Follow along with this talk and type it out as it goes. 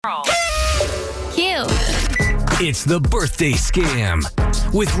Cute. It's the birthday scam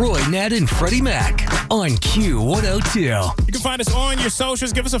with Roy, Nat, and Freddie Mac on Q102. You can find us on your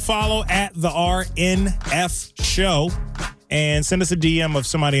socials. Give us a follow at the RNF Show and send us a DM of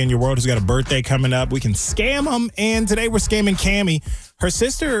somebody in your world who's got a birthday coming up. We can scam them. And today we're scamming Cammie. Her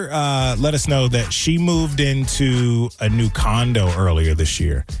sister let us know that she moved into a new condo earlier this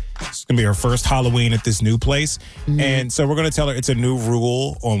year. It's going to be her first Halloween at this new place. And so we're going to tell her it's a new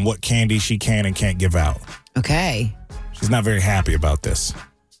rule on what candy she can and can't give out. Okay. She's not very happy about this.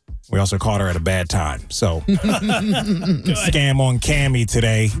 We also caught her at a bad time. So, scam on Cammie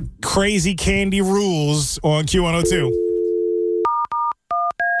today. Crazy candy rules on Q102.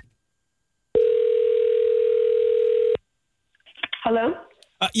 Hello?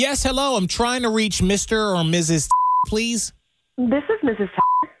 Yes, hello. I'm trying to reach Mr. or Mrs. please. This is Mrs.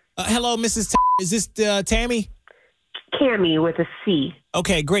 Hello, Mrs. Is this Tammy? Cammie with a C.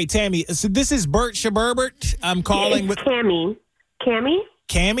 Okay, great, Tammy. So this is Bert Shaburbert. I'm calling with Cammie. Cammie?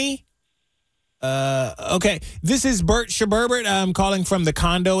 Cammie? Okay. This is Bert Shaburbert. I'm calling from the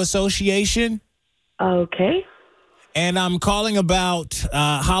Condo Association. Okay. And I'm calling about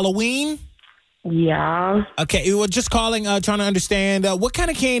Halloween. Yeah. Okay, well, just calling, trying to understand, what kind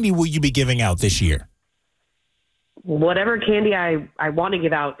of candy will you be giving out this year? Whatever candy I want to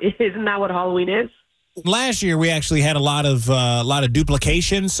give out. Isn't that what Halloween is? Last year, we actually had a lot of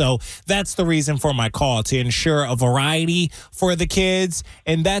duplication, so that's the reason for my call, to ensure a variety for the kids,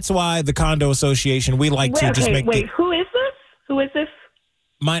 and that's why the Condo Association, we like to just make... Wait, who is this? Who is this?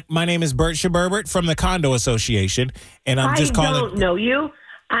 My name is Bert Shaburbert from the Condo Association, and I'm just calling... I don't know you,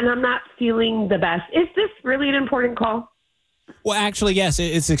 and I'm not feeling the best. Is this really an important call? Well, actually, yes,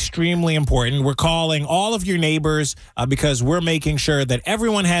 it's extremely important. We're calling all of your neighbors because we're making sure that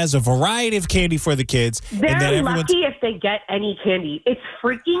everyone has a variety of candy for the kids. They're and that lucky if they get any candy. It's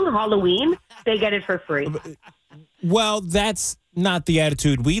freaking Halloween. They get it for free. Well, that's not the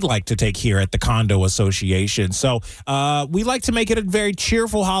attitude we like to take here at the Condo Association. So we like to make it a very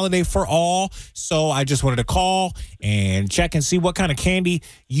cheerful holiday for all. So I just wanted to call and check and see what kind of candy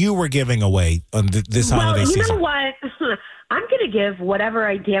you were giving away on this holiday season. Well, you know what? I'm going to give whatever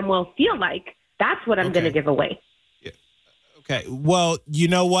I damn well feel like. That's what I'm going to give away. Yeah. Okay. Well, you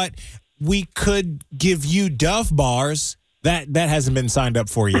know what? We could give you Dove bars. That hasn't been signed up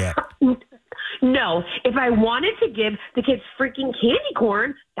for yet. No. If I wanted to give the kids freaking candy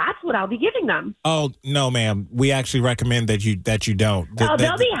corn, that's what I'll be giving them. Oh, no, ma'am. We actually recommend that you don't.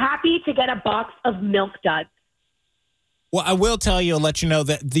 They'll be happy to get a box of Milk Duds. Well, I will tell you, let you know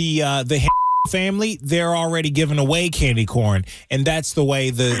that the family, they're already giving away candy corn, and that's the way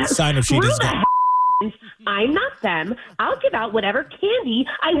the sign-up sheet is going. I'm not them. I'll give out whatever candy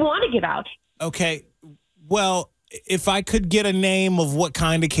I want to give out. Okay. Well, if I could get a name of what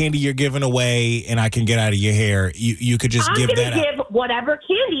kind of candy you're giving away and I can get out of your hair, you could just give that out. I'm going to give whatever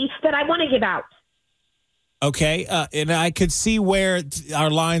candy that I want to give out. Okay. And I could see where our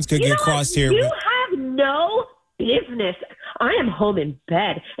lines could get crossed here. You have no business. I am home in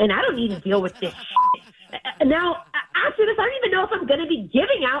bed, and I don't need to deal with this shit. Now, after this, I don't even know if I'm going to be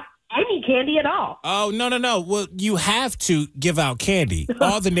giving out any candy at all. Oh, no. Well, you have to give out candy.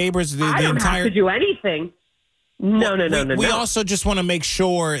 All the neighbors, the I don't entire... have to do anything. No. We also just want to make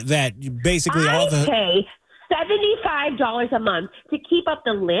sure that basically all the... I pay $75 a month to keep up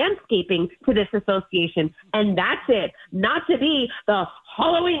the landscaping to this association, and that's it. Not to be the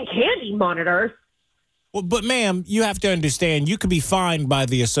Halloween candy monitors. Well, but ma'am, you have to understand, you could be fined by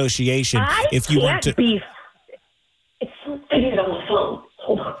the association if you want to. It's on the phone.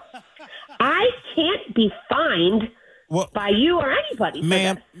 Hold on. I can't be fined by you or anybody.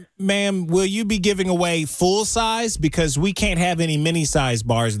 Ma'am, will you be giving away full size? Because we can't have any mini size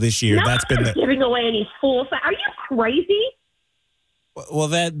bars this year. No, That's been giving away any full size. Are you crazy? Well,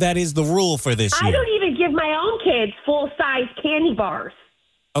 that is the rule for this year. I don't even give my own kids full size candy bars.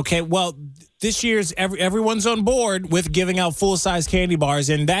 Okay, well, this year's everyone's on board with giving out full-size candy bars,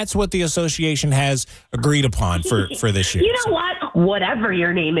 and that's what the association has agreed upon for this year. You know what? Whatever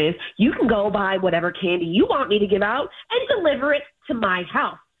your name is, you can go buy whatever candy you want me to give out and deliver it to my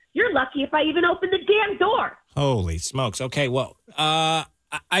house. You're lucky if I even open the damn door. Holy smokes. Okay, well,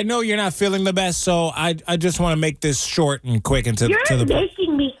 I know you're not feeling the best, so I just want to make this short and quick and to the You're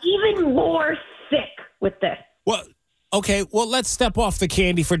making me even more sick with this. Well, okay, well, let's step off the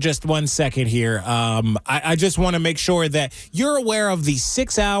candy for just 1 second here. I just want to make sure that you're aware of the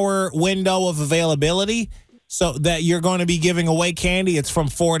 6-hour window of availability so that you're going to be giving away candy. It's from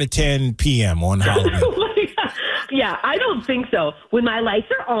 4 to 10 p.m. on Halloween. Yeah, I don't think so. When my lights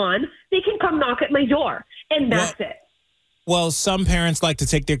are on, they can come knock at my door, and that's it. Well, some parents like to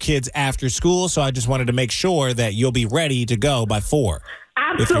take their kids after school, so I just wanted to make sure that you'll be ready to go by 4.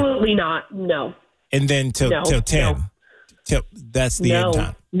 Absolutely not. No. And then till 10. No. That's the end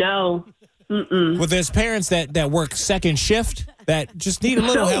time. No. Mm-mm. Well, there's parents that work second shift that just need a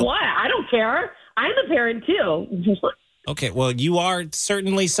little So help. what? I don't care. I'm a parent too. Okay, well, you are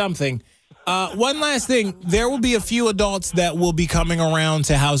certainly something. One last thing. There will be a few adults that will be coming around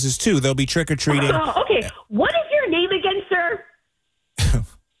to houses, too. They'll be trick-or-treating. Okay. What is your name again, sir?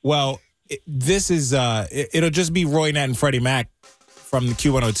 Well, this is, it'll just be Roy Nat and Freddie Mac from the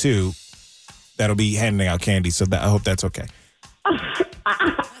Q102 that'll be handing out candy, so I hope that's okay. I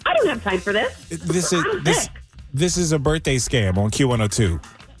don't have time for this. This is a birthday scam on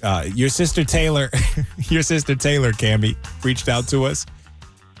Q102. Your sister Taylor, Cammie, reached out to us.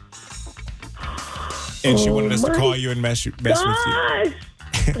 And she wanted us to call you and mess with you.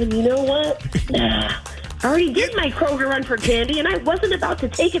 And you know what? I already did my Kroger run for candy, and I wasn't about to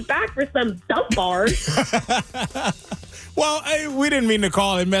take it back for some dump bars. Well, we didn't mean to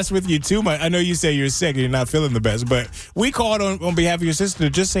call and mess with you too much. I know you say you're sick and you're not feeling the best, but we called on behalf of your sister to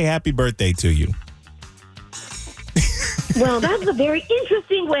just say happy birthday to you. Well, that's a very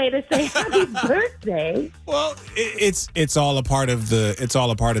interesting way to say happy birthday. Well, it's all a part of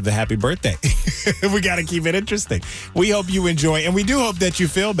the happy birthday. We got to keep it interesting. We hope you enjoy, and we do hope that you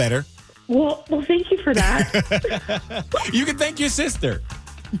feel better. Well, thank you for that. You can thank your sister.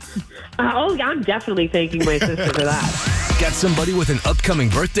 I'm definitely thanking my sister for that. Got somebody with an upcoming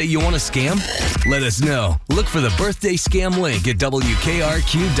birthday you want to scam? Let us know. Look for the birthday scam link at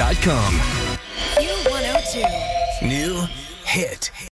WKRQ.com. Q102. New hit.